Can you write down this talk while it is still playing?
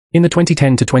In the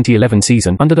 2010-2011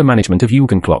 season under the management of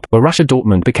Jürgen Klopp, Borussia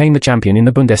Dortmund became the champion in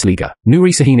the Bundesliga. Nuri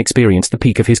Sahin experienced the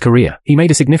peak of his career. He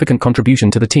made a significant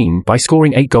contribution to the team by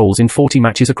scoring 8 goals in 40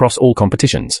 matches across all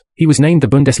competitions. He was named the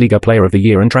Bundesliga Player of the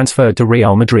Year and transferred to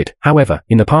Real Madrid. However,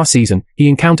 in the past season, he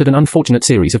encountered an unfortunate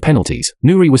series of penalties.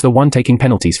 Nuri was the one taking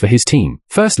penalties for his team.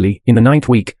 Firstly, in the 9th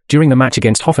week, during the match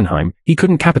against Hoffenheim, he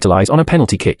couldn't capitalize on a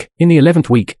penalty kick. In the 11th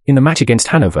week, in the match against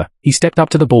Hanover, he stepped up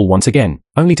to the ball once again,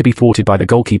 only to be thwarted by the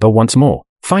goalkeeper once more.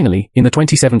 Finally, in the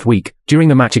 27th week, during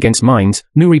the match against Mainz,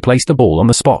 Nuri placed the ball on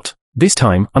the spot. This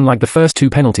time, unlike the first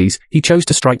 2 penalties, he chose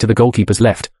to strike to the goalkeeper's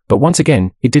left, but once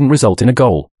again, it didn't result in a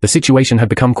goal. The situation had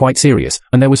become quite serious,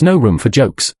 and there was no room for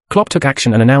jokes. Klopp took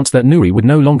action and announced that Nuri would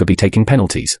no longer be taking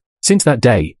penalties. Since that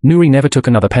day, Nuri never took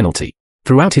another penalty.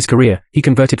 Throughout his career, he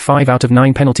converted 5 out of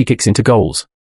 9 penalty kicks into goals.